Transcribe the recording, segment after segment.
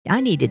I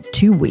needed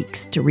 2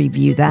 weeks to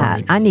review that.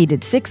 Right. I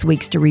needed 6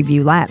 weeks to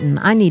review Latin.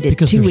 I needed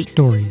 2 weeks.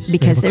 Stories.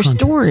 Because they're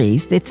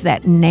stories. It's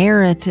that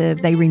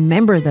narrative. They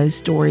remember those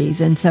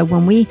stories. And so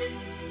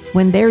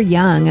when they're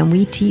young and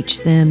we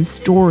teach them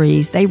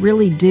stories, they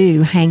really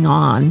do hang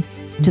on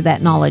to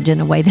that knowledge in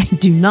a way they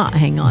do not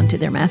hang on to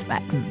their math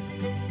facts.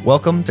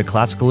 Welcome to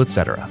Classical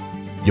Etc.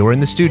 You're in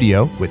the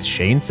studio with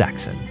Shane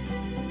Saxon.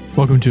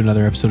 Welcome to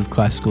another episode of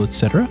Classical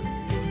Etc.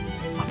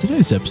 On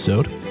today's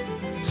episode,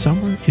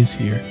 summer is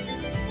here.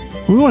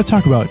 We want to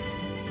talk about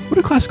what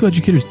do classical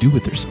educators do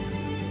with their summer?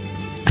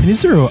 And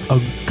is there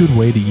a good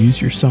way to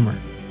use your summer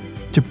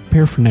to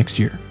prepare for next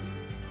year?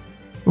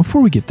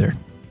 Before we get there,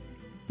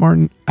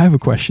 Martin, I have a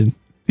question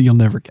that you'll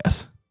never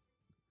guess.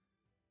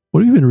 What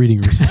have you been reading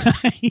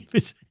recently?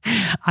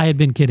 I had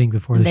been kidding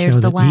before the There's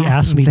show the that he laugh.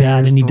 asked me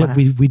that,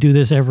 and we do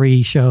this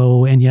every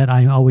show, and yet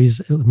I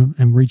always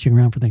am reaching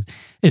around for things.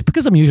 It's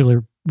because I'm usually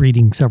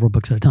reading several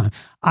books at a time.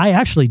 I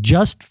actually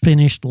just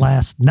finished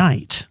last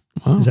night.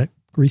 Wow. Is that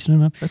recent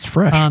enough? That's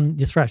fresh.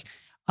 It's fresh.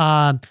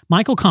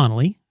 Michael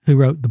Connolly, who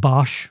wrote the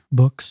Bosch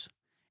books,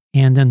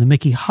 and then the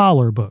Mickey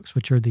Holler books,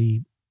 which are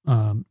the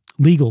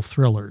legal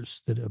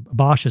thrillers. That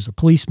Bosch is a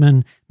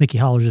policeman, Mickey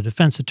Holler's a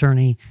defense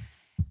attorney.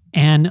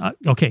 And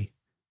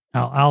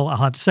I'll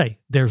have to say,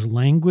 there's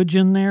language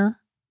in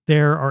there.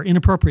 There are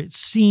inappropriate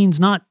scenes,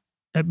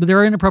 there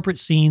are inappropriate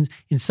scenes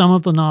in some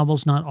of the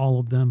novels, not all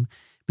of them.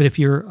 But if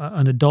you're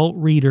an adult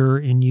reader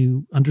and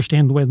you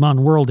understand the way the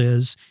modern world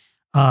is,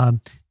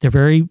 they're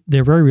very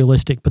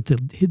realistic. But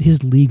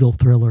his legal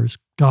thrillers,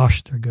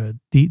 gosh, they're good.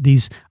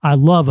 I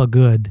love a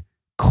good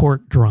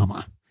court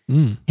drama,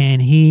 and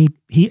there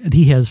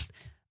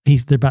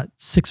are about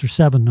 6 or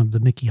 7 of the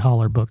Mickey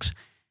Holler books,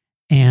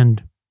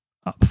 and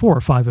 4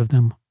 or 5 of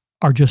them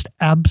are just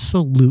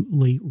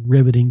absolutely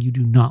riveting. You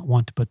do not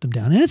want to put them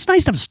down. And it's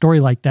nice to have a story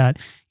like that.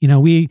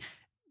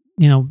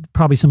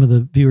 Probably some of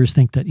the viewers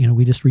think that,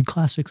 we just read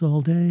classics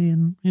all day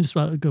and you just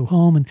go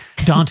home and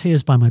Dante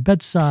is by my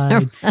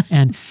bedside.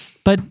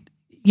 But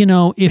you've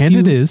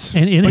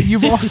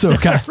also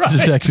got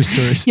just extra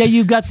stories. Yeah,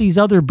 you've got these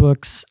other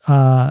books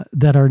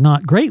that are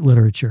not great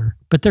literature,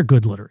 but they're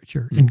good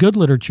literature. And good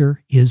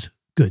literature is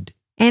good.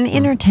 And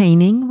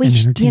entertaining.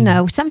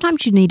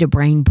 Sometimes you need a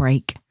brain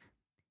break.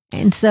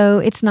 And so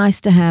it's nice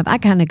to have, I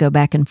kind of go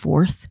back and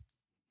forth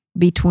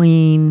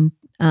between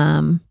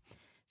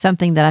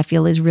something that I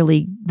feel is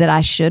really, that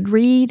I should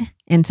read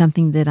and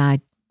something that I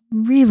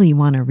really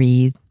want to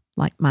read,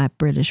 like my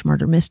British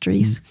murder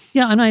mysteries.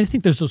 Yeah, and I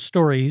think there's those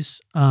stories.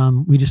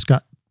 We just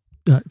got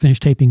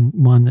finished taping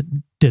one that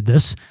did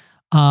this,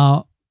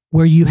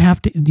 where you have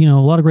to, a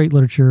lot of great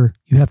literature,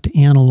 you have to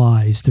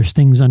analyze. There's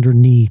things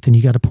underneath and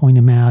you got to point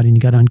them out and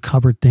you got to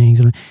uncover things.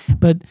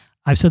 But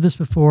I've said this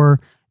before,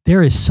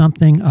 there is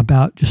something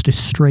about just a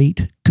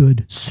straight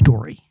good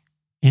story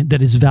and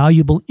that is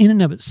valuable in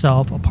and of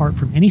itself, apart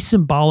from any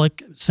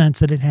symbolic sense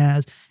that it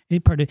has.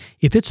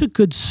 If it's a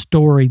good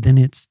story, then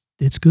it's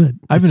good.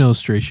 I have an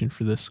illustration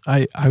for this.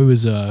 I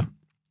was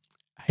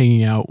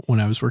hanging out when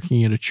I was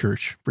working at a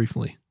church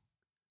briefly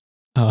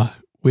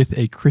with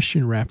a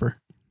Christian rapper.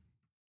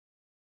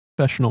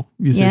 Professional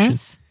musician.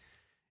 Yes.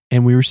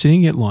 And we were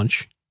sitting at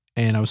lunch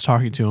and I was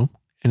talking to him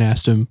and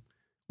asked him,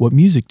 what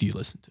music do you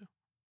listen to?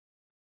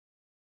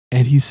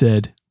 And he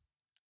said,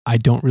 I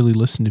don't really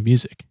listen to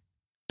music.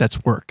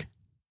 That's work.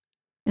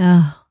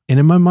 Oh. And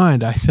in my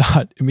mind, I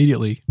thought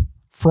immediately,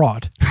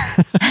 fraud.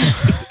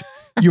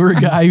 You're a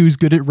guy who's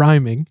good at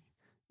rhyming.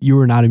 You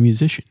are not a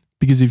musician.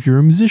 Because if you're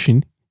a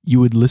musician, you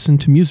would listen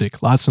to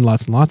music, lots and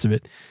lots and lots of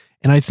it.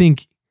 And I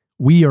think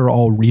we are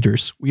all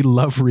readers. We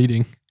love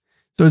reading.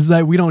 So it's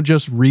that we don't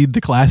just read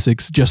the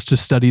classics just to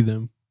study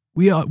them.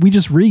 We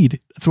just read.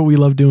 That's what we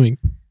love doing.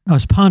 I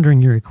was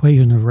pondering your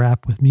equation of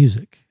rap with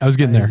music. I was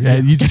getting there. Yeah.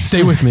 You just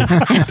stay with me.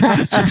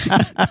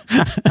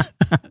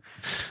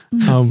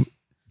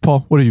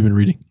 Paul, what have you been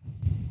reading?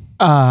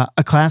 A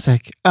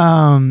classic.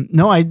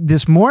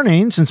 This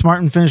morning, since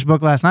Martin finished the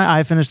book last night,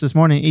 I finished this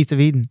morning, East of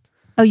Eden.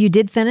 Oh, you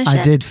did finish it?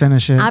 I did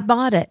finish it. I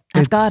bought it.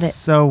 I've got it. It's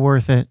so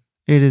worth it.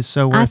 It is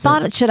so worth it. I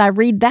thought, should I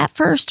read that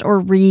first or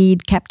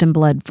read Captain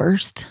Blood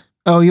first?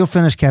 Oh, you'll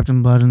finish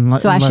Captain Blood in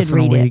less than a week. So I should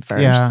read it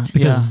first. Yeah,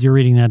 because you're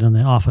reading that in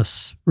the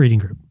Office reading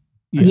group.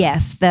 Yeah.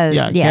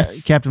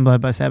 Yes. Captain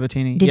Blood by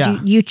Sabatini.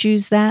 Did you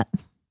choose that?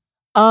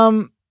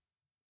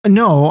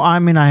 No, I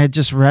mean I had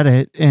just read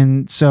it,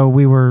 and so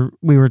we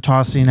were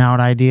tossing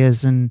out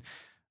ideas, and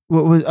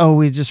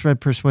we just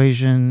read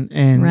Persuasion,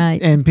 and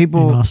right. and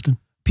people in Austin.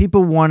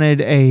 People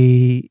wanted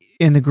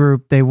in the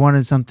group, they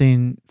wanted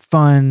something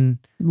fun,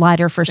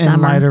 lighter for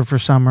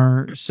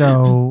summer.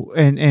 So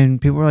and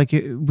people were like,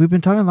 we've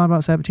been talking a lot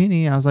about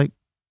Sabatini. I was like,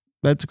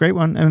 that's a great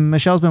one. And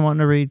Michelle's been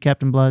wanting to read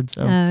Captain Blood.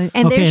 So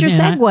there's your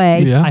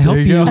segue.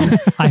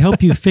 I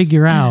hope you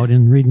figure out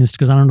in reading this,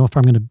 because I don't know if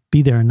I'm going to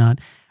be there or not.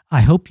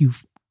 I hope you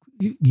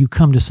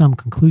come to some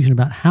conclusion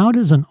about how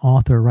does an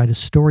author write a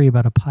story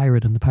about a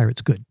pirate and the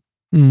pirate's good.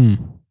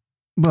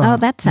 Well,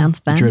 that sounds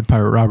fun. Dread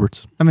Pirate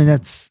Roberts. I mean,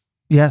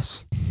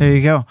 yes, there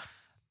you go.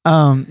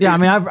 Yeah, I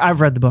mean,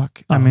 I've read the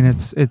book. I mean,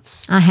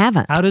 it's. I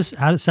haven't. How does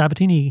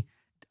Sabatini?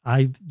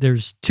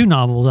 There's 2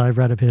 novels I've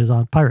read of his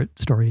on pirate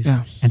stories,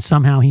 and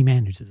somehow he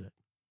manages it.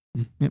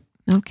 Yep.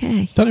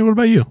 Okay. Tony, what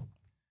about you?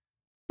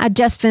 I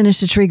just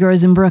finished A Tree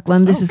Grows in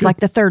Brooklyn. This is like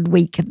the 3rd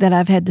week that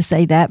I've had to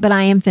say that, but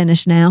I am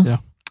finished now.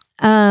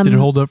 Yeah. Did it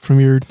hold up from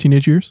your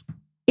teenage years?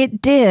 It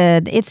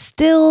did. It's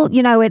still,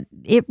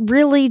 it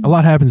really. A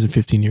lot happens in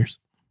 15 years.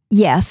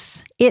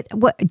 Yes.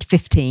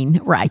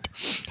 15, right.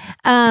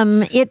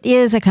 It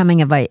is a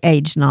coming of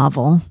age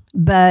novel,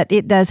 but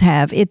it does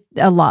have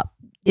a lot.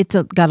 It's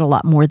got a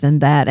lot more than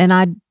that. And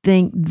I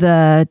think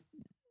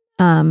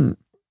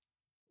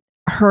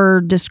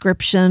her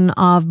description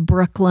of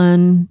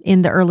Brooklyn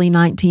in the early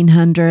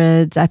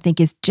 1900s, I think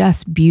is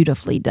just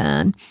beautifully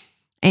done.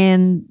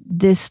 And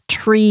this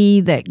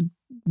tree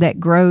that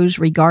grows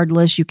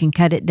regardless, you can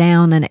cut it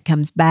down and it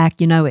comes back.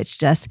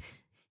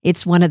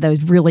 It's one of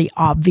those really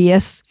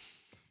obvious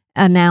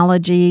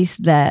analogies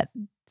that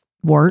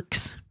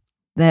works,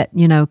 that,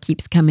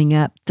 keeps coming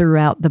up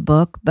throughout the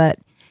book, but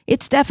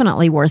it's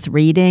definitely worth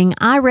reading.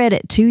 I read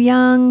it too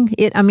young.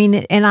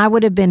 And I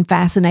would have been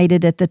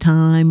fascinated at the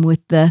time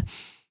with the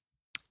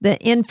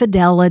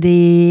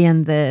infidelity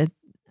and the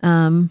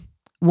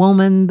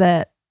woman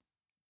that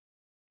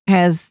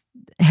has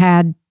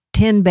had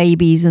 10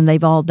 babies and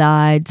they've all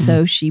died. Mm-hmm.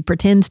 So she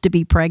pretends to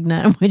be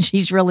pregnant when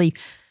she's really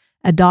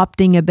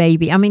adopting a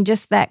baby. I mean,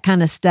 just that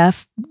kind of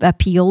stuff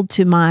appealed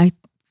to my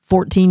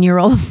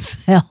 14-year-old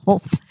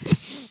self.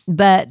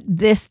 But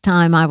this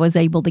time I was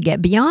able to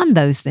get beyond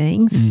those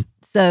things. Mm.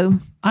 So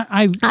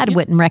I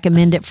wouldn't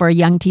recommend it for a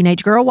young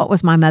teenage girl. What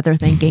was my mother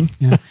thinking?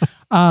 Yeah.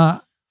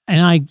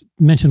 And I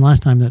mentioned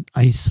last time that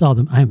I saw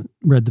them. I haven't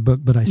read the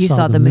book, but I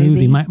saw the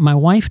movie. My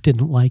wife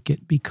didn't like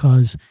it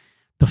because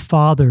the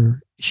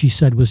father, she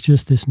said, was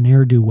just this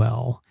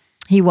ne'er-do-well.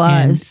 He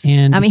was.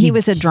 And he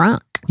was a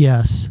drunk.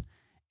 Yes.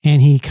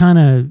 And he kind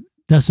of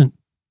doesn't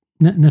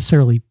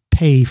necessarily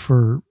pay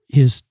for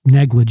his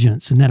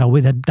negligence, and that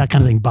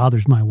kind of thing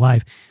bothers my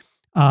wife.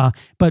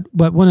 But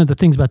one of the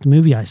things about the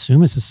movie, I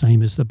assume it's the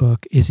same as the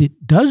book, is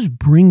it does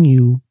bring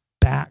you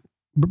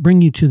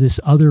to this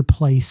other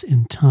place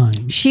in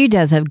time. She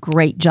does a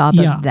great job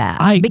of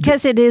that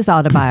because it is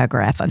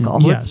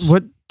autobiographical. Yes.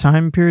 What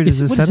time period is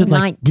this set in?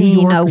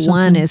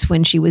 1901 is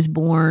when she was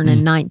born,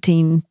 and around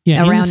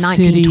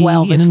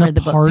 1912 is where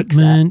the book picks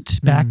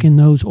up. Back in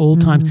those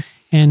old times.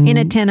 And in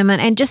a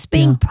tenement, and just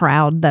being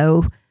proud,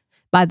 though,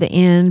 by the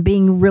end,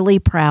 being really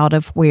proud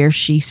of where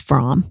she's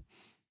from.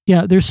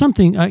 Yeah, there's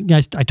something,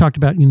 I talked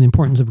about the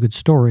importance of a good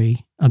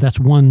story. That's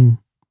one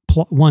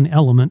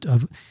element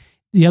of.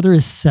 The other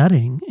is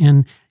setting.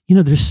 And,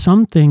 there's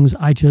some things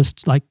I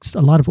just, like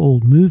a lot of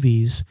old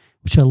movies,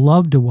 which I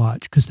love to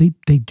watch because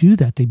they do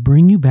that. They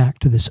bring you back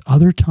to this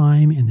other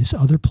time in this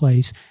other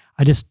place.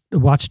 I just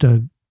watched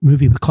a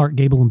movie with Clark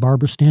Gable and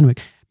Barbara Stanwyck,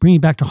 bringing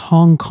back to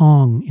Hong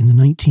Kong in the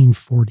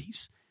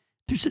 1940s.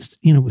 There's this,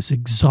 it was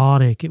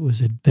exotic, it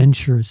was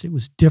adventurous, it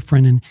was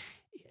different. And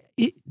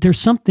there's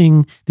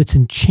something that's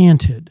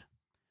enchanted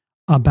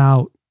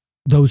about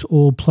those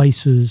old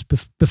places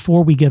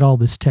before we get all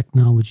this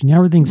technology.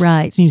 Now everything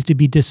seems to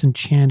be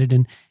disenchanted.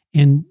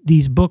 And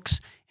these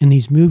books and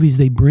these movies,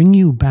 they bring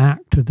you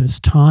back to this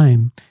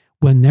time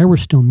when there were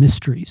still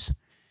mysteries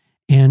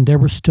and there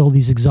were still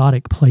these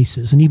exotic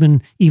places. And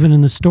even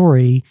in the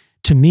story,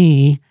 to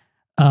me,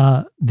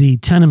 the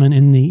tenement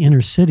in the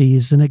inner city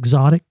is an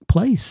exotic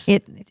place.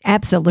 It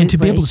absolutely. And to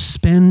be able to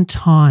spend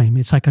time,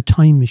 it's like a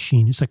time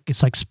machine.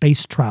 It's like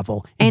space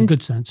travel in a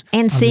good sense.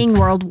 And seeing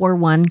World War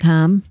I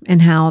come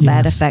and how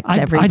that affects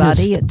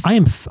everybody.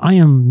 I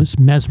am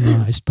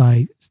mesmerized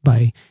by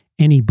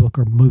any book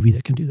or movie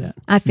that can do that.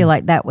 I feel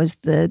like that was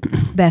the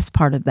best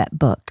part of that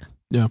book.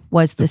 Yeah,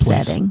 was the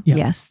setting. Yeah.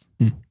 Yes.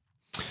 Mm.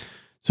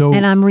 So,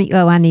 and I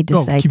need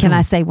to say, can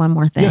I say one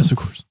more thing? Yes, of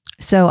course.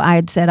 So I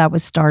had said I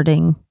was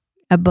starting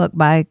a book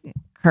by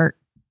Kirk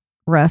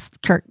Russell.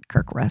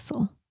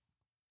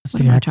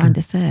 What am I trying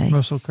to say?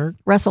 Russell Kirk.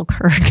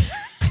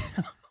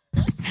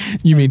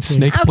 You mean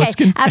Snake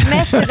Plissken? I've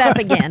messed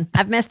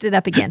it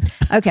up again.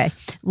 Okay.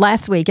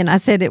 Last week, and I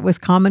said it was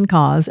Common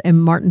Cause,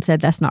 and Martin said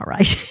that's not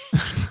right.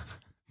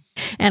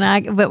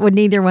 But what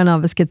neither one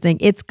of us could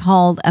think, it's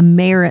called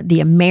the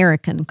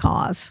American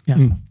Cause.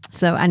 Yeah.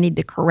 So I need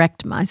to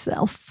correct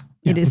myself.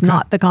 It is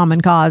not the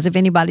Common Cause. If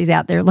anybody's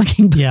out there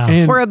looking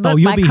for a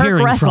book by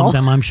Kirk Russell.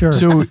 From them, I'm sure.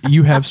 So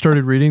you have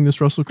started reading this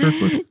Russell Kirk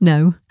book?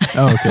 No.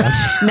 Oh, okay.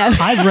 No.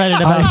 I've read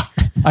it about.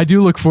 I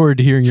do look forward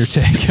to hearing your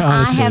take,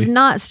 honestly. I have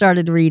not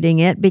started reading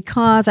it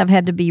because I've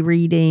had to be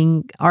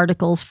reading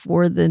articles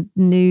for the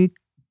new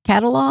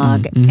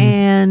catalog,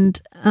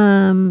 and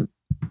I'm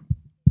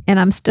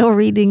still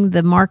reading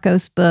the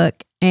Marcos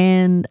book,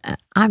 and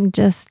I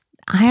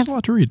have a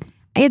lot to read.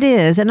 It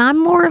is. And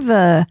I'm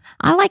I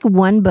like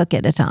one book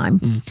at a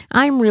time.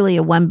 I'm really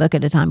a one book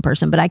at a time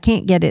person, but I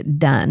can't get it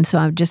done. So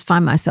I just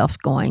find myself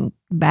going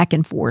back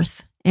and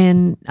forth,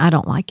 and I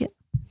don't like it.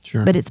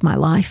 Sure. But it's my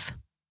life.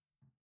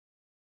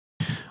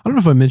 I don't know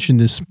if I mentioned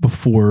this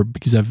before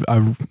because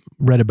I've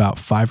read about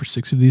 5 or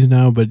 6 of these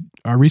now, but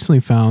I recently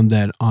found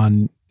that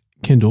on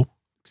Kindle,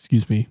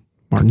 excuse me,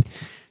 Martin,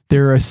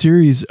 there are a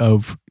series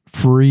of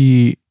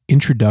free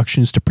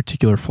introductions to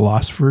particular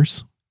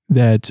philosophers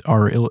that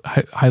are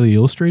highly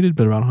illustrated,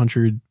 but about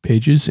 100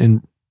 pages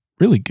and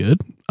really good.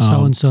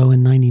 So-and-so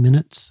in 90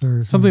 minutes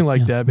or something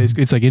like that.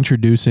 Basically, it's like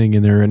introducing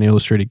and they're an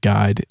illustrated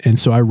guide. And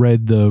so I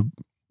read the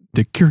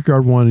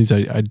Kierkegaard one.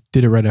 I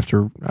did it right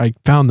after, I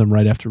found them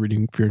right after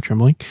reading Fear and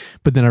Trembling.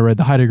 But then I read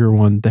the Heidegger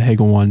one, the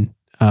Hegel one,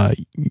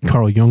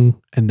 Carl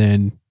Jung, and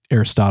then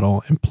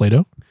Aristotle and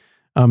Plato.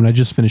 And I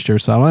just finished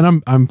Aristotle,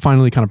 and I'm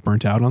finally kind of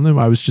burnt out on them.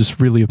 I was just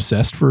really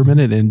obsessed for a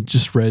minute and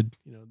just read.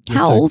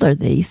 How old are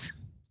these?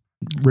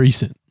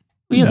 Recent.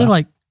 Yeah, they're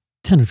like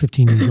 10 or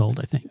 15 years old,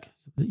 I think.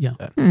 Yeah,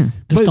 they're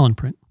still in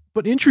print.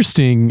 But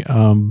interesting,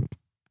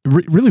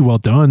 really well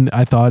done,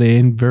 I thought,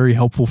 and very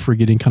helpful for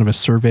getting kind of a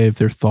survey of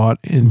their thought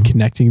and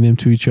connecting them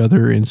to each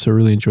other. And so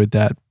really enjoyed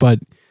that. But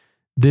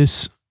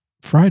this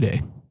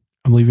Friday,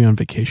 I'm leaving on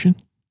vacation.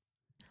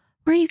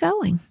 Where are you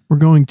going? We're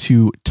going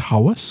to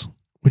Tawas,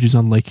 which is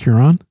on Lake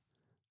Huron.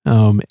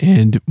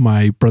 And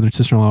my brother and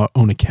sister-in-law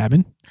own a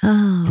cabin.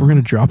 Oh. So we're going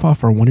to drop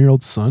off our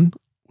 1-year-old son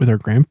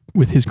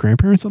with his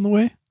grandparents on the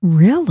way.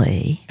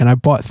 Really? And I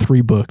bought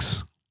 3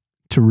 books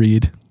to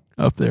read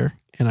up there.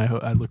 And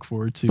I look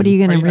forward to. What are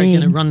you going to read? Are you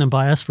going to run them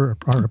by us for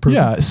our approval?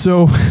 Yeah.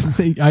 So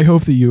I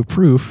hope that you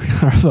approve.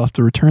 I'll have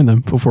to return them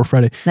before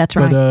Friday. That's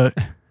right. But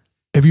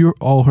have you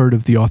all heard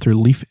of the author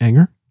Leif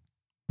Enger?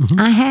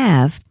 I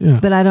have,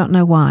 but I don't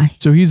know why.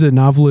 So he's a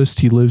novelist.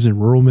 He lives in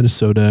rural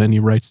Minnesota, and he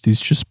writes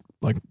these just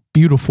like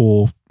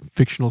beautiful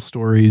fictional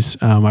stories.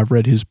 I've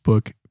read his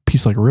book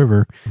Peace Like a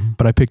River,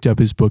 but I picked up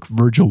his book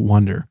Virgil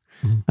Wonder,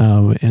 and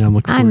I'm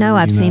looking. I know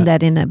I've seen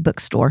that in a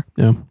bookstore.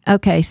 Yeah.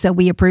 Okay, so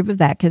we approve of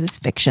that because it's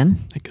fiction.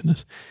 Thank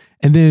goodness.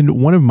 And then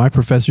one of my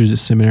professors at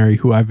seminary,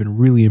 who I've been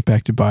really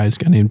impacted by, is a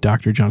guy named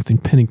Dr. Jonathan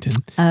Pennington.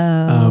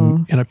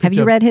 Oh, and have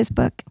you read his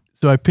book?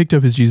 So I picked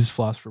up his Jesus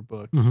Philosopher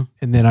book, and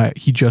then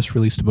he just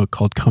released a book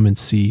called Come and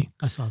See.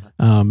 I saw that.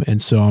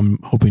 And so I'm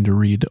hoping to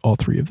read all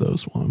 3 of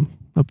those while I'm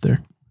up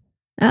there.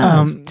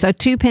 So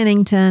 2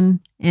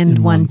 Pennington and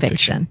 1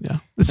 fiction. Yeah,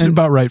 that's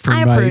about right for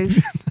I my.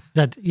 approve.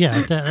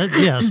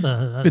 Yes.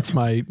 It's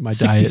my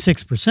diet.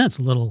 66% is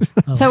a little.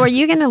 So are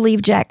you going to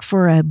leave Jack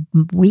for a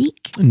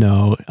week?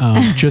 No,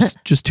 just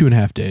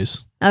 2.5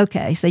 days.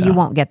 Okay, so you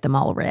won't get them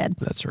all read.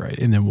 That's right,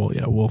 and then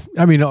we'll.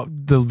 I mean,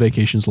 the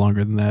vacation's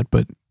longer than that,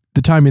 but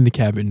the time in the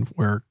cabin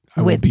where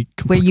I will be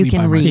completely where you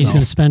can by read. myself. He's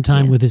going to spend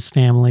time with his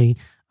family,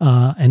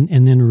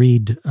 and then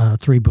read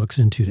 3 books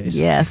in 2 days.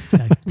 Yes,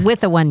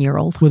 with a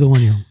 1-year-old. With a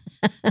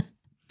 1-year-old.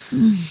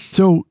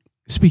 So,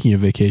 speaking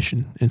of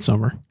vacation in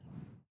summer,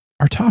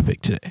 our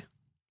topic today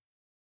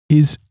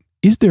is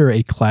there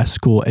a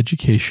classical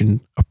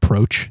education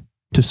approach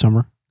to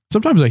summer?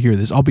 Sometimes I hear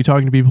this. I'll be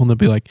talking to people and they'll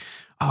be like,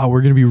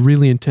 we're going to be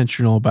really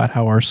intentional about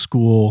how our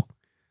school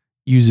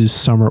uses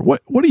summer.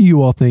 What do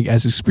you all think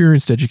as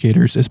experienced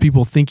educators, as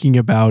people thinking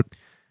about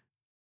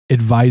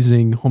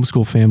advising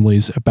homeschool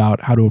families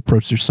about how to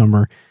approach their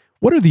summer?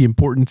 What are the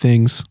important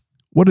things?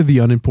 What are the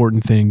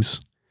unimportant things?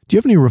 Do you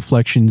have any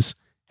reflections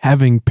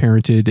having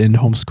parented and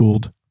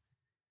homeschooled,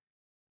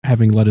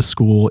 having led a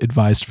school,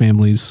 advised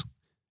families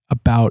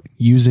about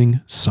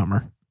using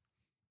summer?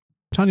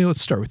 Tanya,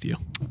 let's start with you.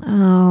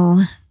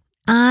 Oh,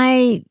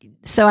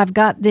 so I've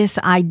got this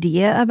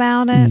idea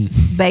about it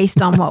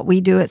based on what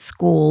we do at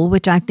school,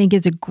 which I think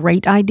is a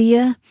great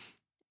idea,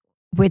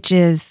 which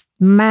is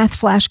math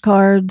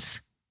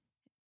flashcards,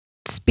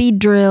 speed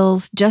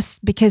drills,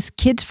 just because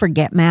kids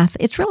forget math.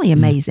 It's really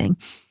amazing.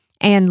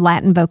 And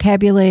Latin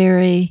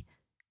vocabulary,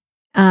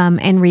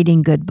 and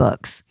reading good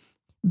books.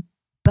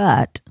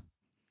 But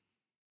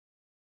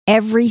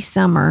every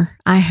summer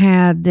I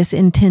had this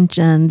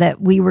intention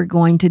that we were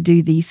going to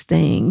do these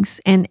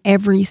things. And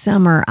every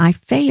summer I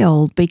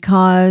failed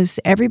because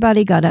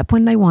everybody got up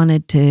when they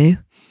wanted to.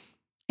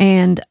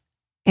 And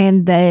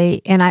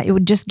it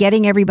was just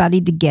getting everybody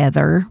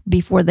together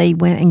before they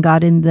went and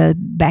got in the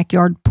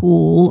backyard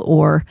pool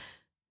or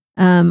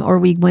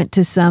we went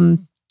to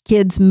some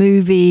kids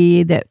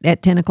movie that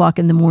at 10 o'clock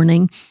in the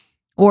morning.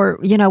 Or,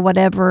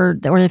 whatever,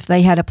 or if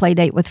they had a play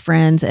date with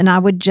friends. And I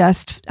would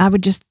just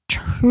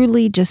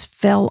truly just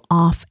fell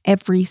off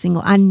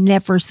I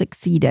never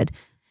succeeded.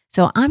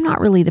 So I'm not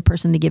really the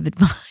person to give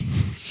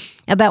advice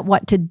about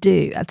what to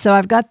do. So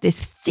I've got this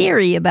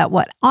theory about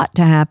what ought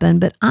to happen,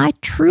 but I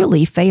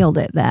truly failed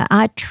at that.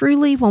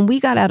 When we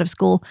got out of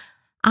school,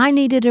 I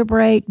needed a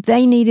break.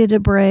 They needed a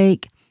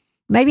break.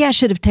 Maybe I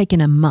should have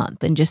taken a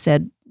month and just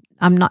said,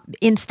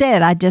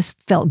 instead, I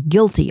just felt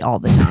guilty all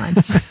the time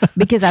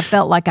because I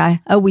felt like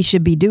we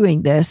should be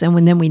doing this.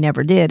 And then we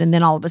never did. And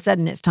then all of a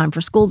sudden it's time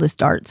for school to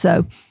start.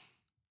 So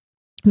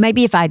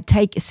maybe if I'd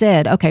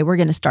said, okay, we're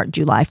going to start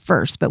July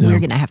 1st, but we're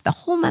going to have the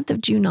whole month of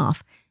June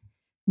off,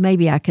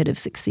 maybe I could have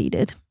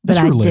succeeded, but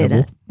I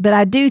didn't. But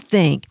I do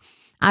think,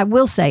 I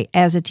will say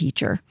as a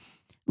teacher,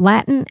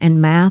 Latin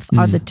and math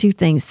are the 2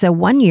 things. So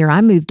one year I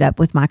moved up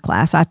with my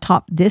class. I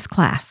taught this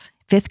class,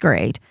 5th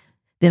grade.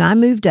 Then I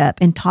moved up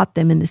and taught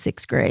them in the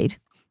 6th grade.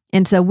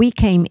 And so we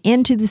came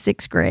into the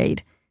 6th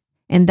grade,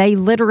 and they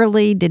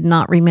literally did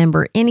not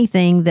remember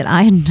anything that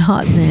I had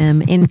taught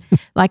them. And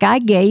like I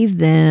gave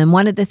them,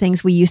 one of the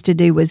things we used to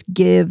do was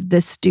give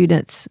the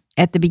students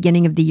at the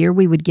beginning of the year,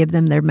 we would give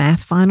them their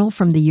math final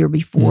from the year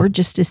before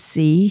just to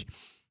see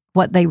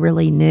what they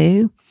really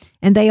knew.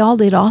 And they all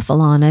did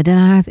awful on it.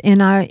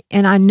 And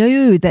I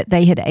knew that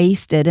they had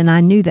aced it, and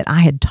I knew that I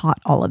had taught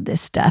all of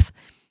this stuff.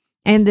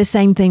 And the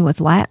same thing with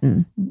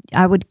Latin.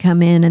 I would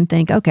come in and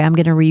think, okay, I'm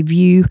going to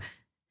review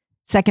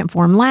 2nd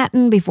form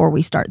Latin before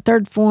we start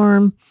 3rd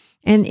form.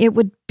 And it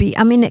would be,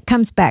 it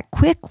comes back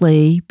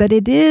quickly, but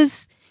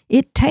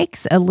it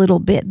takes a little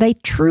bit.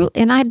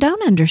 And I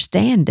don't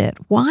understand it.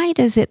 Why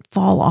does it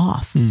fall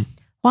off?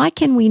 Why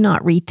can we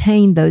not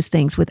retain those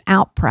things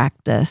without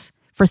practice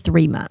for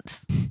 3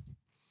 months?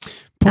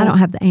 Paul, I don't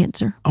have the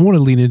answer. I want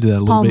to lean into that a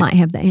little Paul bit. Paul might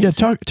have the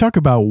answer. Yeah, talk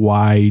about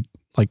why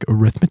like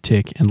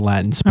arithmetic and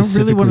Latin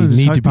specifically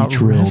need to be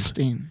drilled.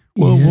 Resting.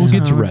 Well, we'll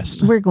get to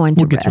rest. We're going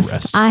to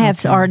rest. I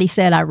have already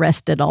said I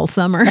rested all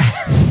summer.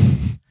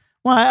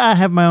 Well, I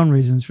have my own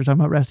reasons for talking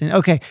about resting.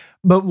 Okay,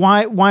 but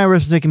why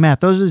arithmetic and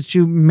math? Those are the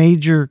 2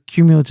 major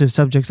cumulative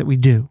subjects that we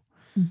do.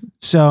 Mm-hmm.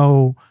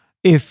 So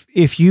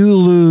if you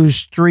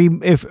lose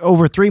if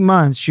over 3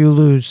 months you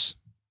lose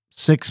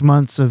 6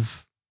 months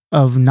of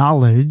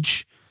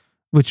knowledge,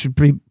 which would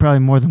be probably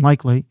more than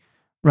likely,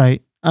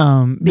 right?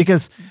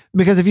 Because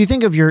if you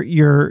think of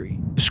your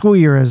school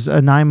year as a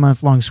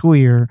 9-month long school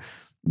year,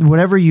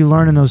 whatever you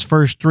learn in those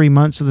first 3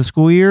 months of the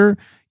school year,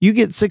 you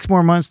get 6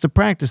 more months to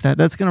practice that.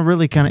 That's going to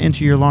really kind of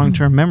enter your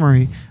long-term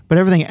memory. But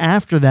everything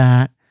after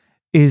that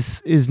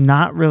is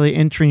not really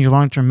entering your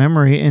long-term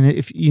memory. And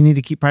if you need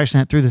to keep practicing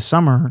that through the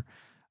summer,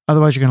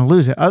 otherwise you're going to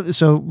lose it.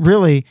 So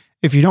really,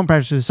 if you don't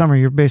practice through the summer,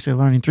 you're basically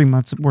learning 3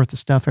 months worth of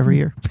stuff every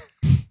year.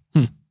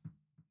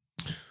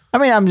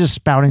 I'm just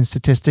spouting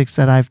statistics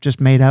that I've just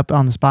made up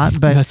on the spot,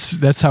 but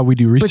that's how we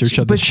do research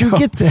on the show.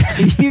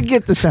 But you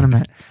get the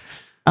sentiment.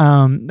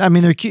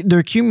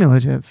 They're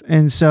cumulative,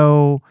 and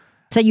so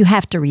you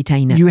have to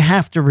retain it. You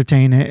have to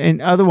retain it,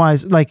 and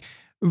otherwise, like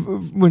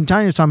when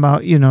Tanya's talking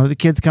about, the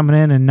kids coming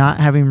in and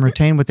not having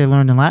retained what they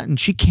learned in Latin,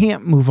 she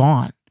can't move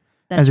on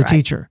as a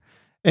teacher,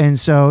 and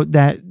so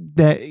that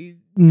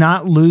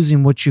not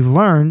losing what you've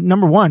learned.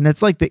 Number one,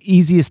 that's like the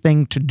easiest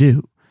thing to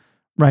do,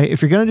 right?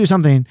 If you're going to do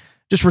something,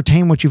 just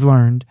retain what you've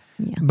learned.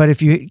 Yeah. But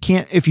if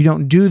you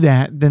don't do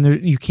that, then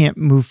you can't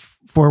move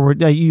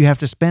forward. You have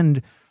to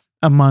spend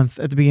a month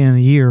at the beginning of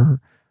the year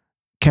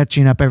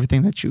catching up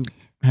everything that you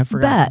have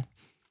forgotten.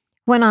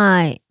 But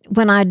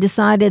when I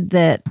decided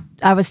that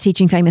I was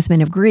teaching Famous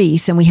Men of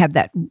Greece, and we have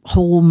that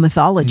whole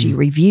mythology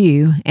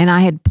review, and I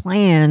had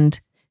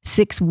planned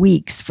 6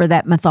 weeks for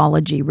that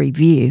mythology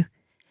review,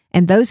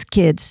 and those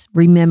kids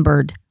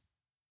remembered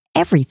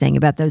everything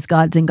about those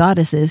gods and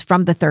goddesses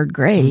from the 3rd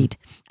grade.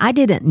 I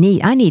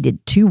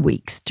needed 2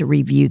 weeks to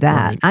review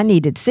that. Right. I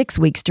needed 6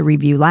 weeks to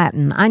review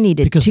Latin. I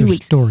needed 2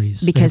 weeks.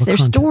 Stories. Because they're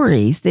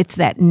stories. It's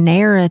that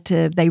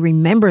narrative. They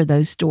remember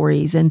those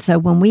stories. And so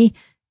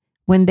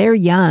when they're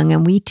young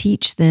and we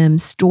teach them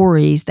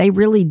stories, they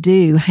really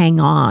do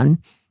hang on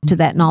to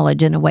that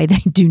knowledge in a way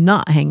they do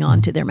not hang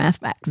on to their math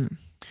facts.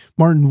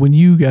 Martin, when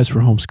you guys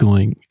were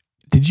homeschooling,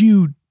 did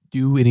you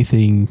do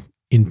anything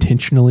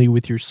intentionally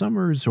with your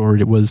summers, or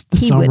it was the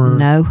summer? He wouldn't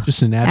know.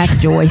 Just a natural. Ask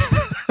Joyce.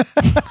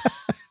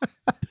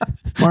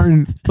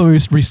 Martin, let me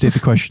restate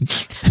the question.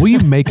 Will you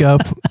make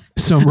up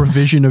some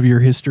revision of your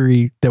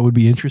history that would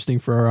be interesting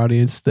for our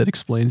audience that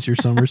explains your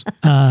summers?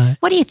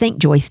 What do you think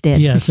Joyce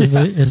did? Yes,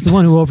 as the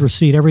one who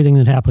overseed everything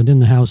that happened in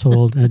the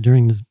household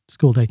during the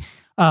school day.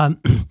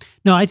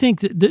 No, I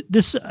think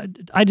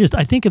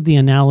I think of the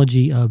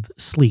analogy of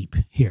sleep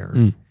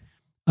here,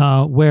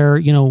 where,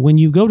 when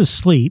you go to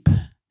sleep,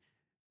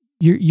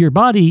 your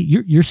body,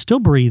 you're still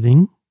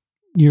breathing,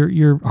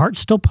 your heart's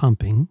still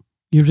pumping,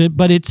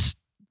 but it's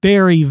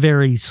very,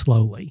 very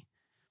slowly.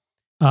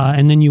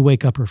 And then you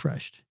wake up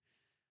refreshed.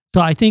 So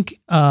I think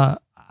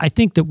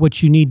that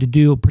what you need to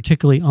do,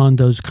 particularly on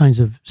those kinds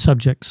of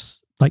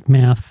subjects like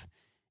math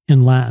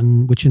and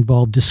Latin, which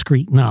involve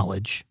discrete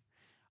knowledge,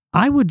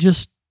 I would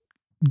just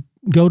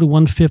go to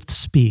 1/5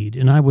 speed,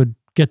 and I would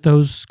get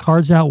those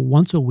cards out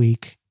once a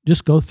week,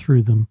 just go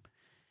through them,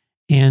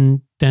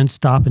 and then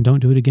stop and don't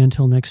do it again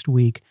until next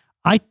week.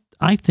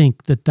 I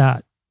think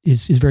that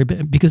is very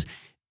bad, because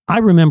I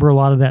remember a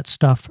lot of that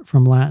stuff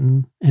from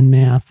Latin and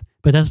math,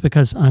 but that's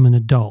because I'm an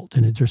adult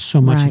and there's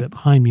so much of it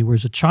behind me.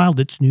 Whereas a child,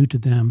 it's new to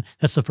them.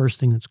 That's the first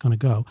thing that's going to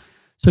go.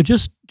 So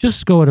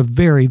just go at a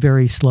very,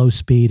 very slow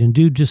speed and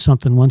do just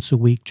something once a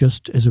week,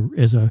 just as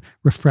a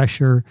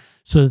refresher,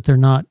 so that they're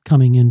not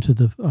coming into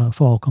the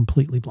fall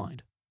completely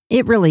blind.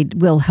 It really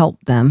will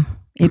help them.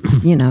 If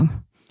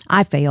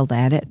I failed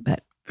at it,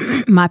 but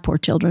my poor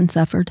children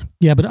suffered.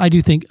 Yeah, but I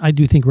do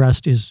think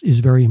rest is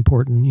very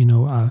important.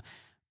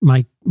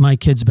 My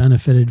kids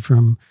benefited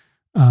from,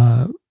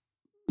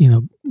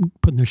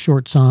 putting their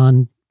shorts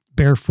on,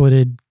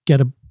 barefooted,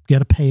 get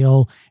a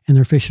pail and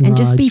their fishing rods,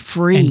 and just be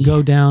free, and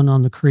go down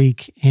on the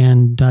creek,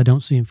 and I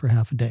don't see them for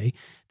half a day.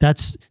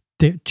 That's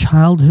the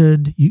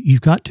childhood,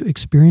 you've got to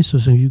experience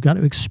those, and you've got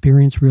to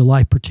experience real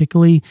life,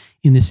 particularly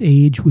in this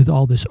age with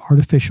all this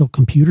artificial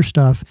computer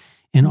stuff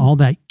and all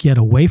that. Get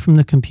away from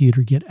the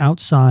computer, get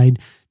outside,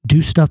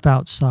 do stuff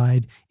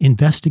outside,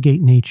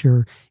 investigate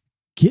nature,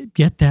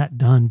 get that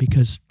done,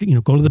 because,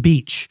 go to the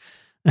beach.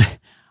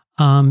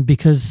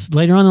 Because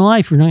later on in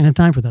life, you're not going to have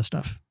time for that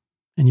stuff,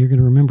 and you're going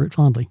to remember it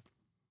fondly.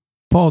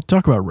 Paul,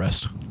 talk about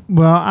rest.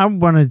 Well, I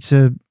wanted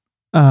to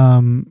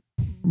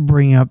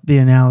bring up the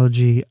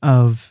analogy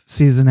of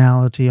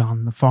seasonality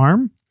on the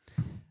farm.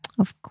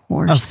 Of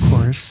course. Of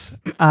course.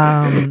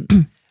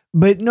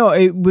 But no,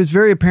 it was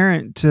very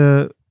apparent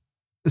to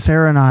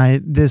Sarah and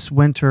I this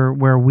winter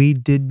where we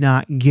did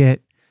not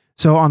get,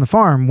 so on the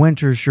farm,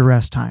 winter's your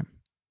rest time,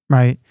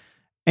 right?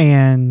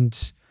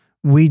 And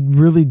we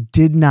really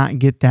did not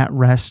get that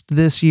rest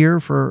this year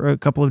for a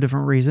couple of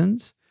different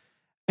reasons.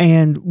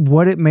 And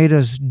what it made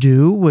us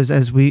do was,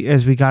 as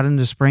we got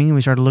into spring and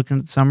we started looking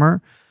at the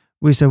summer,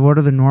 we said, what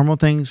are the normal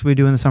things we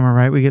do in the summer,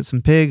 right? We get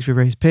some pigs, we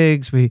raise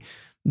pigs, we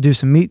do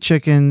some meat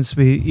chickens,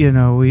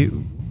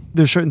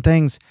 there's certain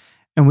things.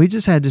 And we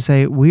just had to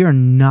say, we are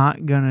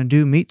not going to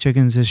do meat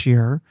chickens this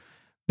year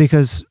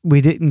because we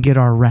didn't get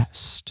our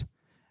rest.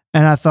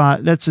 And I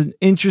thought that's an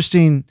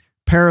interesting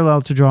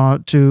parallel to draw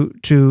to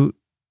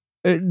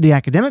the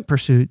academic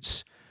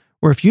pursuits,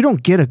 where if you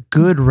don't get a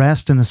good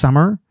rest in the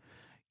summer,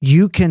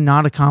 you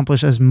cannot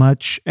accomplish as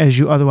much as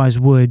you otherwise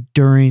would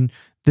during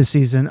the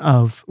season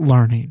of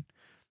learning.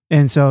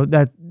 And so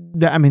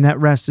that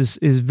rest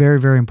is very,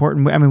 very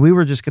important. I mean, we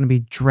were just going to be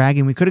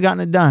dragging. We could have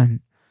gotten it done,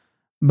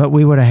 but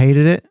we would have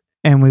hated it.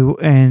 And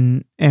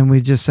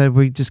we just said,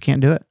 we just can't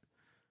do it.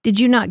 Did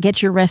you not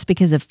get your rest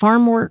because of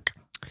farm work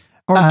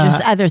or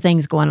just other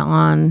things going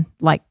on,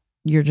 like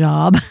your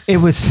job? It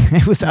was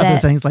other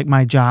things like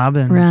my job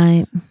and,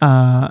 right.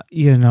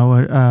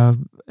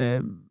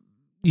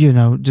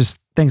 Just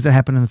things that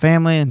happen in the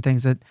family and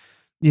things that,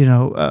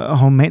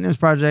 home maintenance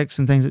projects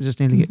and things that just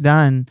need to get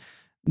done,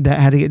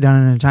 that had to get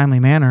done in a timely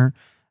manner.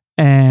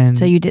 And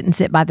so you didn't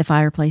sit by the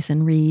fireplace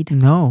and read?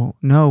 No,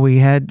 we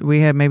had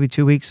maybe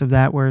 2 weeks of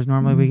that, whereas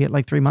normally we get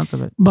like 3 months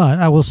of it. But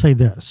I will say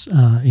this,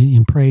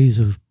 in praise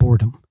of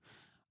boredom,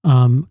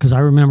 because I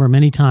remember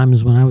many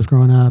times when I was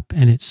growing up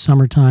and it's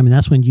summertime, and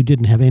that's when you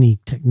didn't have any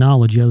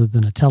technology other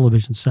than a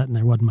television set and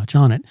there wasn't much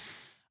on it.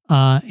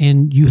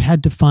 And you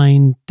had to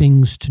find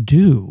things to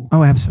do.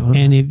 Oh, absolutely.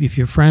 And if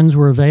your friends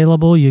were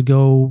available, you'd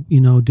go,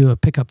 do a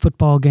pickup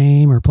football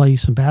game or play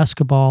some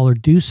basketball or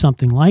do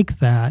something like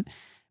that.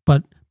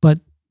 But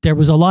there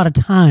was a lot of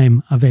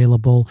time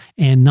available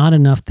and not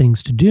enough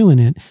things to do in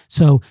it.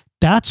 So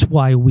that's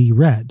why we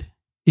read,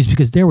 is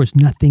because there was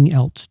nothing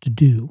else to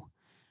do.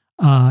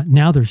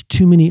 Now there's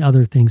too many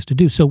other things to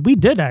do. So we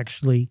did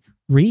actually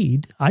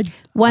read.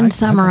 One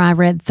summer I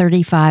read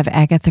 35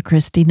 Agatha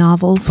Christie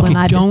novels.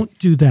 Okay, don't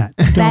do that.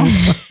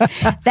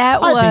 That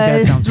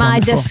was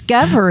my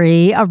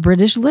discovery of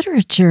British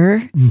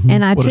literature. Mm-hmm.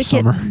 And I took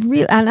it,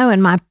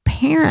 and my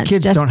parents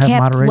Kids just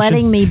kept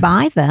letting me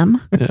buy them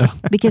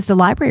because the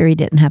library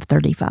didn't have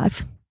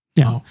 35.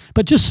 Yeah,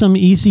 but just some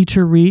easy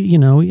to read,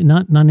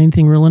 not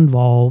anything real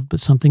involved, but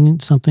something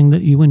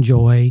that you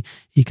enjoy.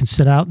 You can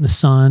sit out in the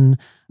sun.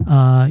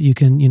 You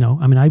can,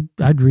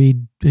 I'd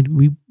read.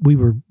 We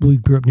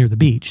grew up near the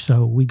beach,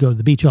 so we go to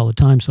the beach all the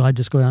time. So I'd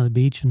just go down to the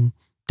beach and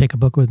take a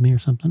book with me or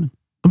something.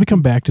 Let me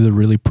come back to the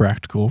really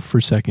practical for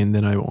a second.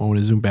 Then I want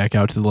to zoom back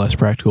out to the less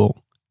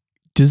practical.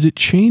 Does it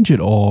change at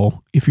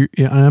all if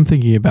I'm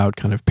thinking about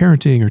kind of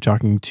parenting or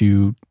talking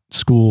to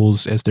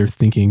schools as they're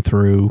thinking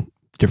through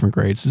different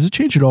grades? Does it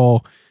change at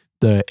all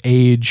the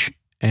age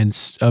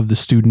of the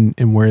student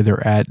and where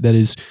they're at? That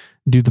is,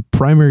 do the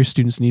primary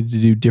students need to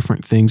do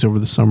different things over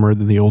the summer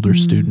than the older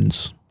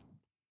students?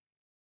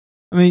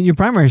 I mean, your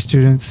primary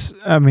students,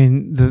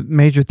 the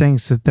major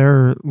things that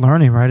they're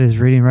learning, right, is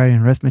reading, writing,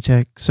 and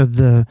arithmetic. So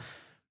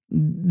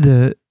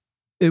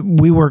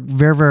we work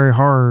very, very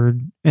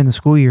hard in the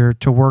school year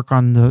to work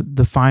on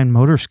the fine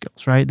motor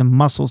skills, right? The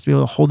muscles to be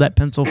able to hold that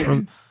pencil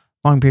for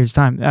long periods of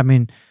time. I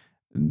mean,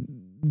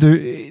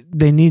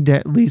 they need to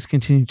at least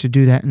continue to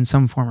do that in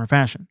some form or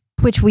fashion.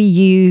 Which we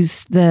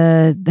use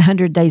the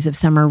 100 Days of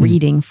Summer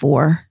reading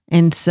for.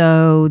 And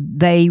so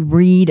they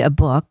read a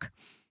book.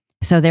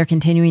 So they're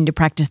continuing to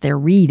practice their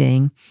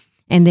reading.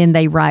 And then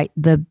they write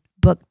the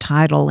book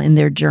title in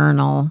their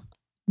journal,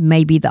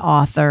 maybe the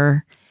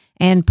author.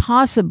 And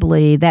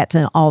possibly that's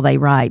all they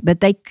write. But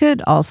they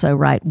could also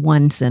write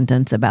one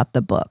sentence about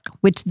the book,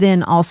 which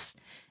then also,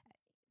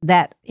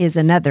 that is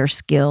another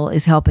skill,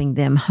 is helping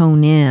them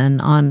hone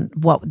in on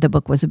what the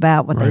book was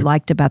about, what they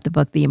liked about the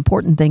book, the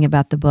important thing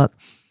about the book.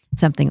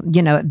 Something,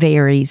 it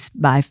varies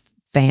by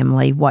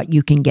family, what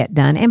you can get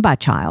done, and by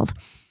child.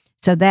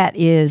 So that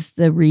is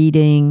the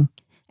reading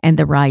and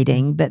the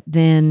writing. But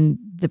then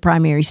the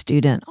primary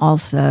student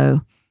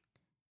also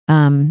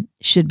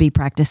should be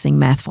practicing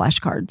math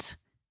flashcards.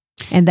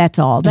 And that's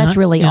all. That's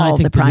really all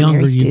the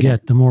primary student. The younger you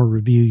get, the more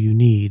review you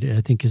need.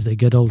 I think as they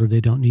get older, they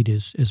don't need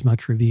as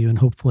much review. And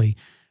hopefully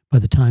by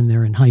the time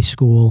they're in high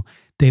school,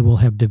 they will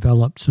have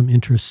developed some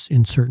interests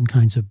in certain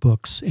kinds of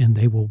books, and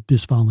they will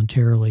just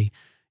voluntarily,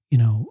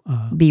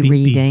 be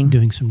reading,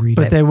 doing some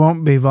reading. But they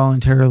won't be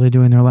voluntarily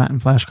doing their Latin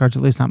flashcards,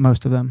 at least not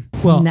most of them.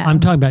 Well, No. I'm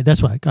talking about,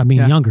 that's why I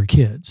mean, younger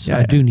kids. Yeah,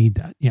 I do need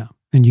that. Yeah.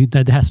 And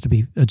that has to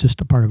be just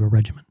a part of a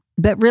regimen.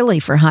 But really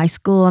for high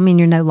school, I mean,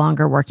 you're no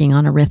longer working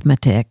on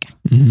arithmetic.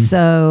 Mhm.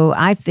 So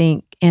I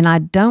think, and I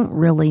don't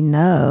really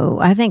know,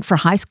 I think for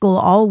high school,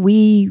 all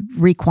we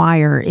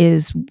require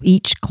is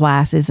each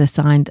class is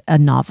assigned a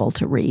novel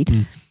to read.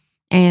 Mm.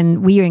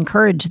 And we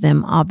encourage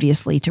them,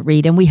 obviously, to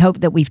read. And we hope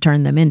that we've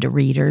turned them into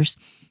readers,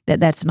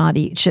 that's not,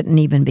 shouldn't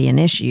even be an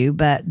issue.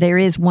 But there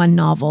is one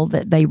novel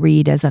that they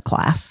read as a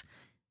class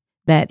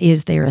that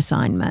is their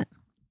assignment.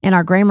 And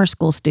our grammar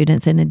school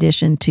students, in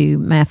addition to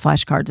math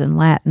flashcards and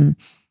Latin,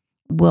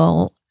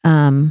 will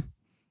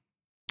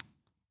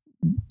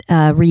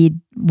read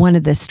one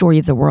of the Story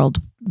of the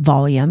World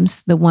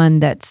volumes, the one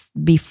that's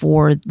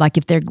before, like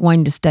if they're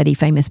going to study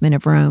Famous Men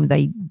of Rome,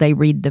 they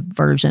read the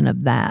version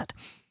of that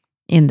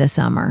in the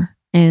summer.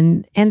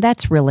 And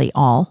that's really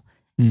all.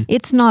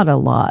 It's not a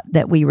lot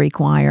that we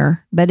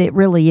require, but it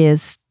really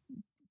is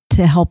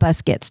to help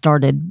us get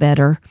started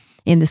better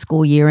in the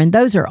school year. And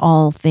those are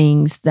all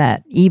things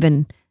that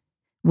even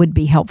would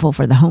be helpful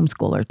for the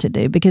homeschooler to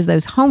do, because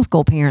those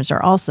homeschool parents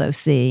are also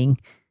seeing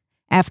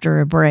after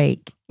a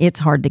break,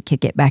 it's hard to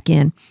kick it back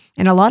in.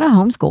 And a lot of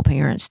homeschool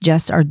parents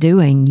just are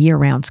doing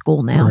year-round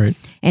school now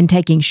and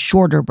taking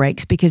shorter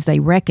breaks because they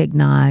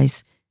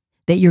recognize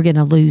that you're going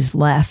to lose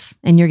less,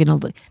 and you're going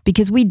to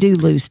because we do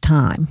lose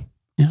time.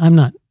 Yeah, I'm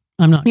not.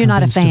 You're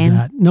not a convinced of fan?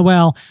 that. No,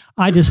 well,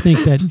 I just think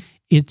that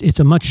it's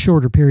a much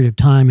shorter period of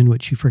time in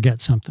which you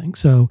forget something.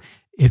 So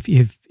if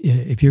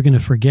you're going to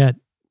forget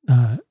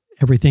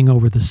everything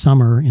over the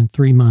summer in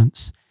 3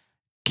 months,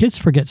 kids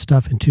forget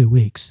stuff in 2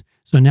 weeks.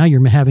 So now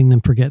you're having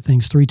them forget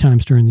things 3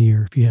 times during the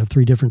year if you have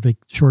 3 different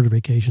shorter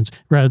vacations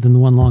rather than the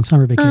one long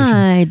summer vacation.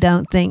 I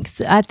don't think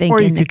so. I think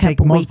Or you in a could take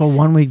couple multiple weeks.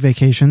 1 week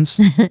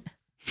vacations.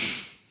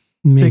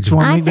 Maybe. 6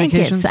 1 week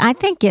vacations. I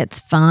think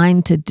it's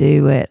fine to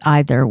do it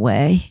either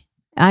way.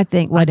 I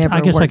think whatever. I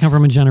guess works. I come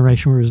from a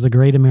generation where it was the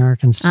great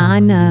American summer. I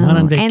You know, went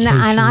on vacation,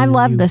 and I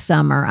love the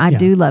summer. I Yeah.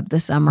 do love the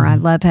summer. I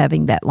love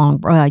having that long.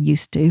 I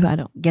used to. I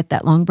don't get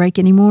that long break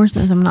anymore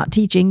since I'm not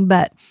teaching,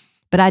 but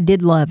I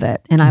did love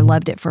it, and I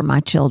loved it for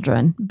my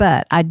children.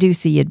 But I do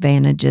see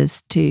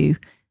advantages to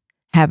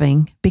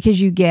having,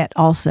 because you get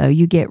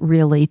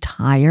really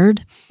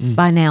tired.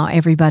 By now,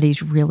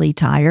 everybody's really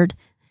tired.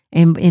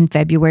 And in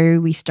February,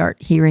 we start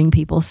hearing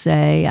people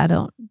say, I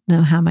don't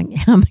know how am I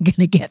going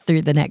to get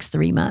through the next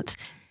 3 months.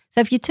 So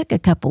if you took a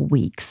couple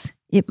weeks,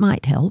 it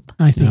might help.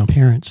 I think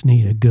parents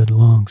need a good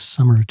long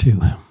summer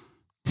too.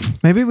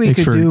 Maybe we Thanks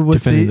could for do what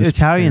defending the this,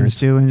 Italians parents.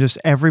 do, and just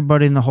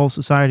everybody in the whole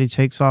society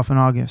takes off in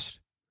August.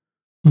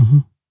 Mm-hmm.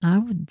 I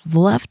would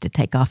love to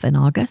take off in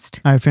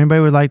August. All right, if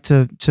anybody would like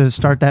to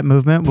start that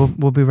movement,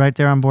 we'll be right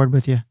there on board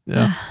with you.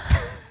 Yeah.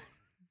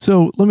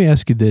 So let me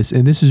ask you this,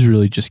 and this is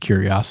really just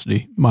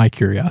curiosity, my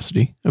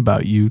curiosity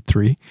about you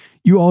three.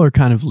 You all are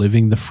kind of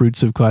living the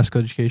fruits of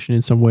classical education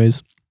in some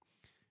ways.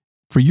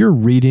 For your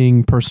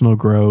reading, personal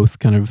growth,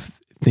 kind of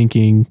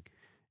thinking,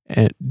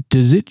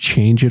 does it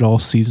change at all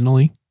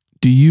seasonally?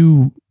 Do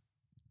you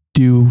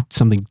do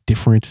something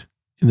different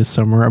in the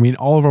summer? I mean,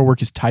 all of our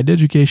work is tied to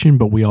education,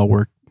 but we all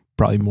work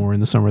probably more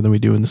in the summer than we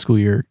do in the school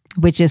year.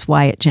 Which is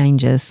why it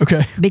changes.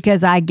 Okay.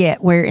 Because I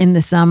get where in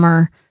the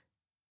summer,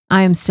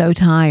 I am so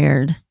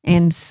tired.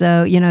 And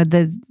so,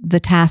 the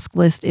task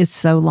list is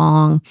so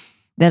long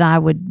that I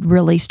would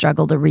really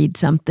struggle to read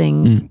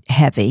something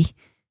heavy.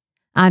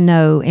 I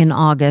know in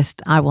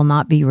August, I will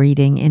not be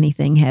reading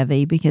anything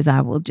heavy because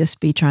I will just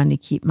be trying to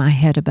keep my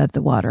head above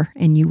the water,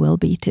 and you will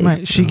be too.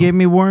 Right. She gave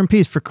me War and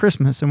Peace for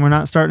Christmas, and we're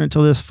not starting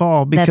until this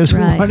fall because That's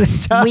right. we wanted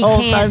the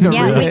whole time to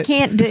read we it.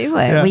 can't do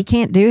it. Yeah. We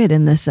can't do it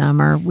in the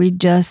summer. We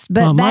just,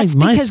 but Well, that's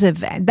because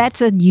of,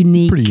 that's a Pretty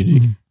unique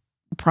unique.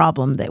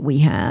 problem that we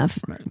have.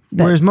 But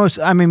Whereas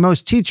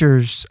most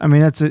teachers,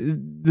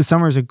 the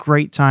summer is a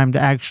great time to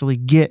actually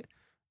get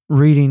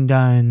reading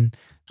done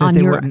that On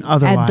they your wouldn't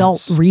otherwise.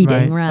 adult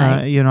reading,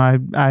 right.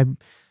 I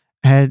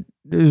had,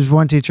 there was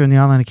one teacher in the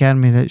online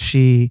academy that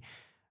she,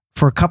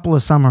 for a couple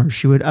of summers,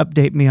 she would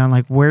update me on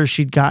like where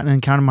she'd gotten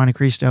in Count of Monte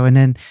Cristo. And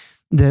then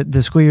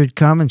the school year would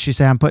come and she'd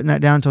say, I'm putting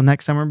that down until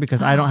next summer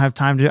because I don't have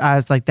time to, I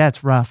was like,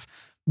 that's rough.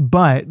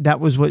 But that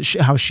was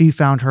how she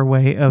found her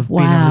way of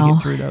being able to Wow.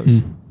 get through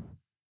those.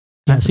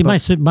 Yeah, see,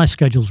 my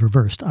schedule's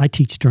reversed. I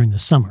teach during the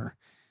summer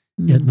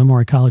at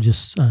Memoria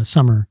College's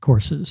summer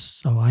courses.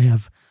 So I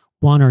have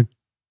one or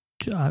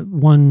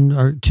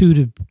 2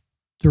 to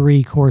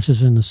 3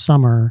 courses in the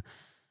summer,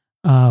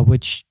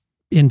 which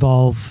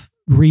involve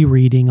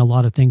rereading a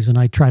lot of things, and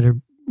I try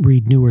to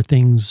read newer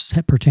things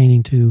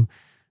pertaining to,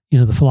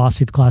 the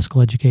philosophy of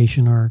classical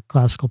education or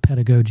classical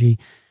pedagogy,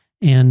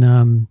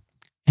 and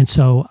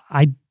so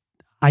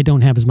I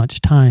don't have as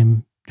much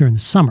time during the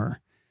summer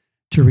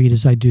to read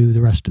as I do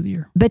the rest of the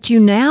year. But you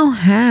now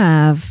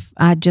have,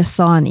 I just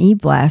saw an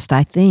e-blast,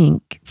 I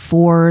think,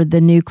 for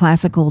the new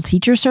classical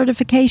teacher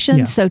certification.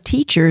 Yeah. So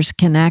teachers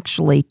can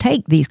actually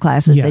take these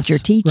classes that you're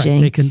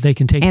teaching. Right. They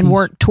can take and these,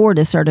 work toward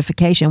a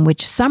certification,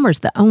 which summer's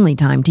the only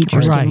time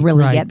teachers can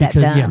really get that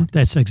because, done. Yeah,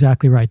 that's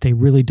exactly right. They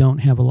really don't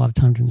have a lot of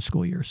time during the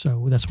school year.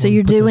 So that's So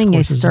you're doing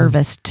a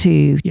service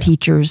to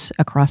teachers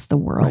across the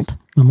world.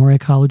 Right.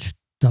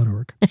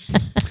 memoriacollege.org.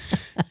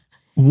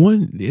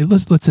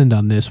 Let's end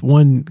on this.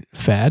 One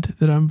fad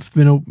that I've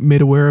been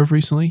made aware of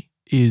recently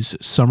is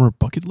summer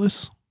bucket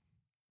lists.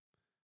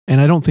 And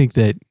I don't think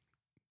that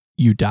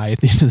you die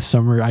at the end of the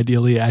summer.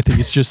 Ideally, I think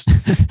it's just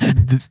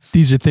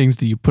these are things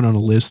that you put on a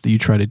list that you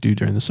try to do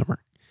during the summer.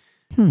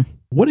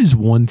 What is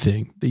one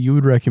thing that you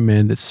would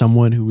recommend that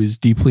someone who is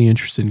deeply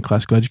interested in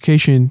classical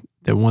education,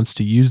 that wants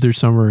to use their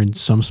summer in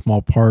some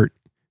small part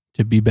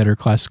to be better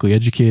classically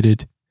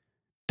educated,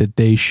 that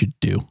they should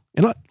do?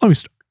 And let me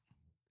start.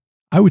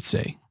 I would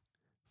say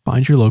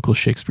find your local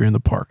Shakespeare in the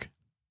Park.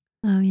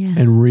 Oh, yeah.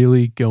 And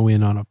really go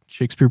in on a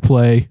Shakespeare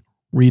play,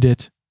 read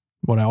it.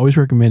 What I always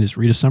recommend is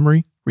read a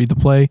summary, read the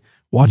play,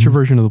 watch a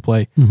version of the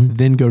play,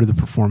 then go to the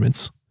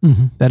performance.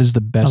 That is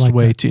the best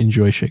way to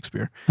enjoy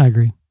Shakespeare. I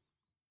agree.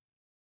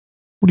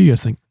 What do you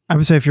guys think? I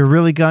would say if you're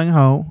really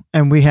gung-ho,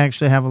 and we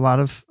actually have a lot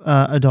of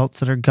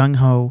adults that are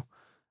gung-ho,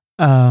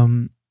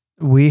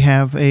 we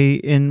have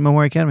in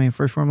Memoria Academy, a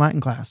first form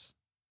Latin class.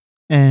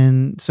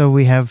 And so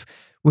we had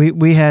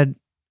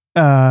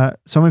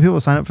so many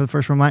people sign up for the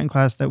first form Latin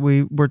class that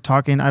we were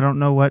talking. I don't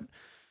know what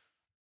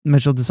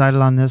Mitchell decided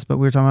on this, but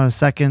we were talking about a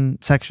second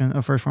section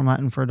of first form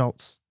Latin for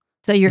adults.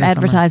 So you're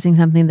advertising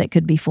something that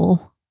could be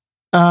full?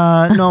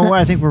 No,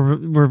 I think we're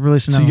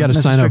releasing. So you got to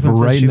sign up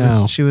right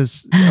now. She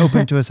was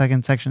open to a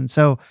second section.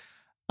 So,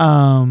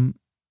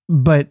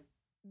 but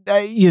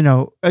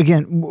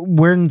again,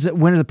 when is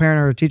a parent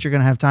or a teacher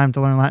going to have time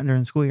to learn Latin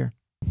during the school year?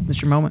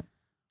 It's your moment.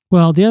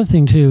 Well, the other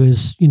thing too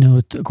is,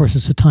 of course,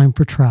 it's a time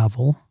for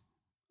travel.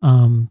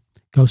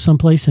 Go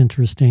someplace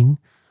interesting.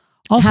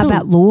 Also, how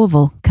about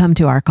Louisville? Come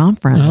to our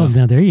conference. Oh,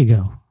 now there you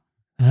go.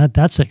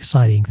 That's an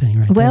exciting thing,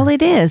 right? Well, there.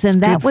 it is, and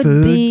it's that would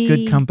food, be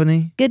good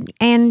company, good,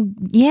 and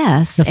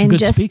yes, got some and good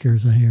just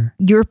speakers. I hear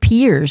your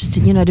peers, to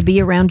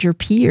be around your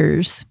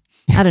peers.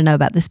 I don't know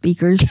about the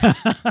speakers.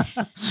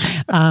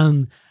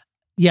 And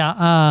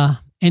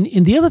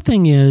the other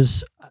thing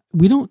is,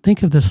 we don't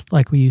think of this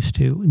like we used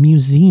to.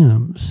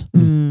 Museums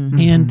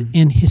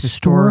and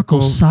historical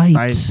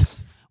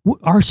sites.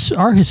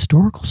 Our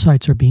historical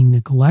sites are being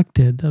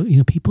neglected.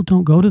 People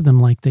don't go to them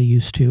like they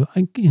used to.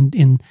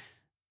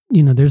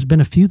 There's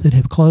been a few that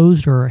have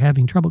closed or are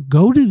having trouble.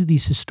 Go to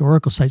these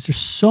historical sites. There's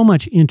so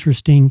much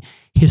interesting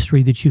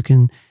history that you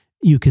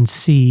can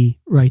see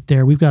right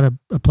there. We've got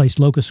a place,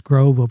 Locust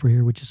Grove over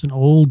here, which is an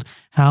old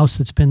house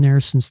that's been there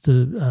since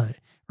the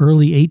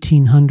early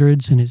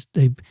 1800s, and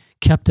they've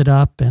kept it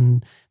up.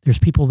 And there's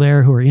people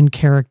there who are in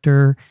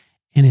character,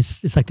 and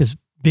it's like this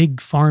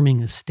big farming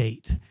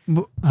estate.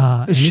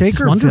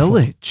 Shaker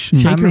Village.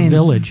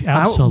 Village,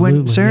 absolutely.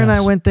 When Sarah and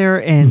I went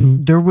there,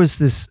 and there was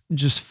this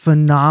just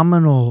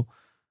phenomenal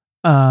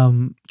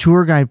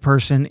tour guide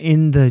person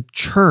in the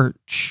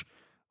church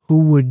who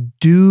would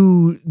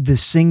do the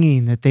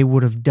singing that they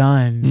would have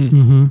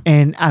done.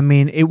 And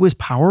it was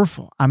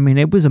powerful.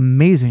 It was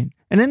amazing.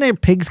 And then their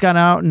pigs got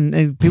out,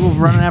 and people were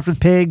running after the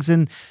pigs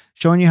and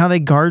showing you how they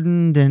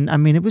gardened. And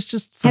it was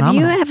just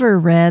phenomenal. Have you ever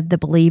read The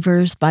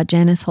Believers by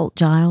Janice Holt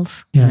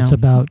Giles? Yeah, it's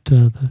about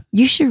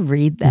You should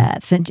read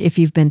that since if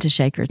you've been to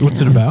Shakertown. What's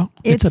it about?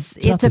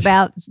 It's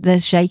about the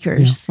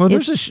Shakers. Yeah. Well,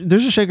 there's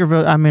a Shaker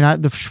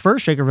Village. The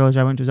first Shaker Village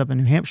I went to was up in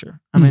New Hampshire.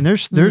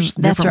 There's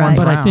different ones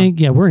But around. I think,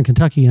 we're in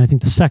Kentucky, and I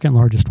think the second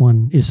largest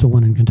one is the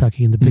one in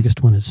Kentucky, and the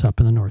biggest one is up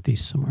in the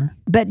Northeast somewhere.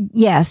 But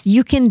yes,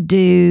 you can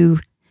do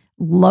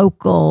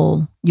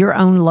your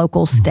own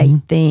local state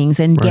things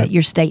and get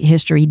your state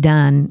history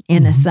done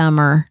in a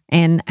summer,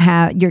 and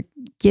how your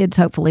kids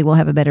hopefully will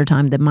have a better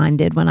time than mine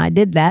did when I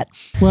did that.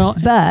 Well,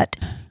 but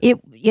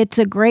it's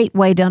a great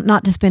way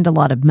not to spend a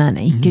lot of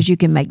money, because you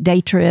can make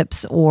day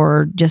trips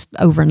or just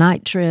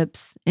overnight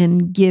trips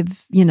and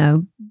give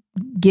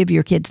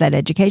your kids that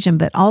education,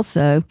 but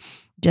also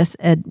just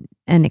an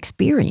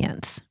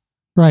experience.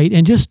 Right.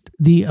 And just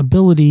the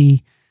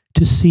ability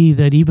to see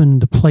that even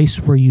the place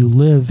where you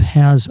live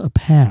has a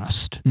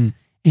past. And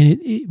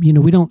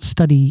we don't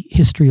study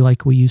history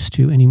like we used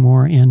to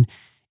anymore.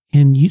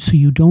 So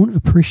you don't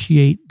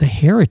appreciate the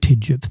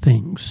heritage of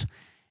things,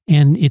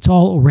 and it's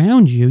all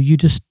around you. You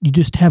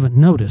just haven't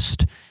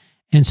noticed.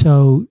 And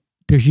so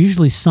there's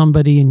usually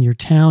somebody in your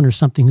town or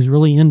something who's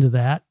really into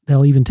that.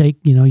 They'll even take,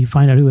 you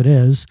find out who it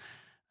is.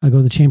 Go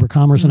to the Chamber of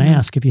Commerce and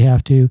ask if you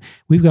have to.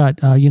 We've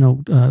got, I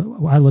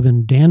live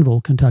in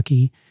Danville,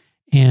 Kentucky,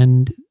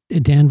 and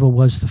Danville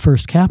was the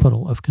first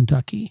capital of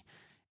Kentucky.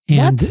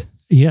 And what?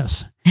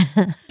 Yes.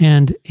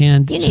 And you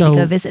need so to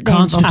go visit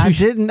Danville. I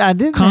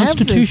didn't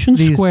Constitution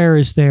have Square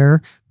is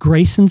there.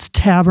 Grayson's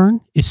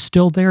Tavern is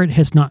still there. It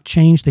has not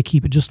changed. They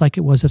keep it just like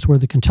it was. That's where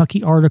the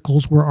Kentucky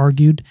Articles were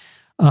argued.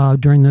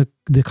 during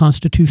the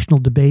constitutional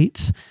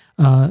debates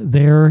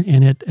there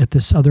and at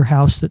this other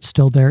house that's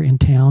still there in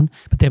town.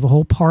 But they have a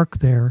whole park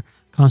there,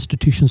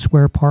 Constitution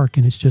Square Park,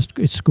 and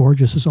it's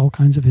gorgeous. There's all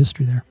kinds of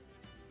history there.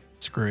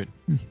 It's great.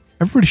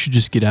 Everybody should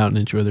just get out and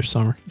enjoy their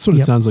summer. That's what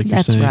it sounds like you're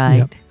saying. Right.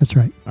 Yep, that's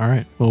right. All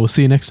right. Well, we'll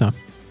see you next time.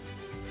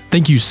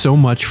 Thank you so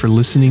much for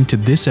listening to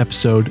this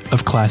episode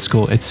of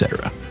Classical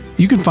Etc.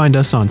 You can find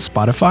us on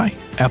Spotify,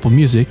 Apple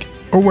Music,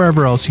 or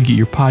wherever else you get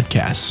your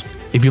podcasts.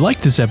 If you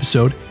liked this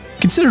episode,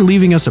 consider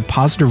leaving us a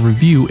positive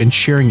review and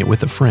sharing it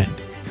with a friend.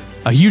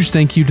 A huge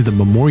thank you to the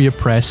Memoria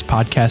Press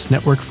Podcast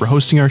Network for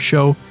hosting our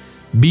show.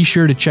 Be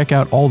sure to check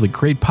out all the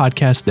great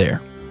podcasts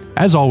there.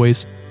 As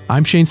always,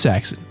 I'm Shane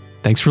Saxon.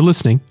 Thanks for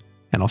listening,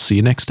 and I'll see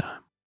you next time.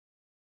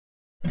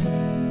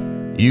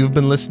 You've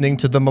been listening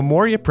to the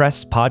Memoria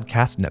Press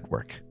Podcast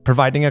Network,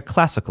 providing a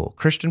classical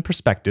Christian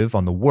perspective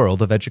on the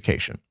world of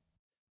education.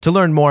 To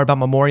learn more about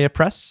Memoria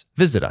Press,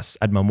 visit us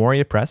at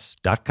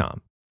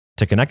memoriapress.com.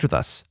 To connect with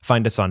us,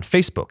 find us on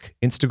Facebook,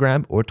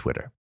 Instagram, or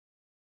Twitter.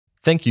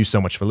 Thank you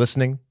so much for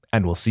listening,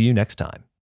 and we'll see you next time.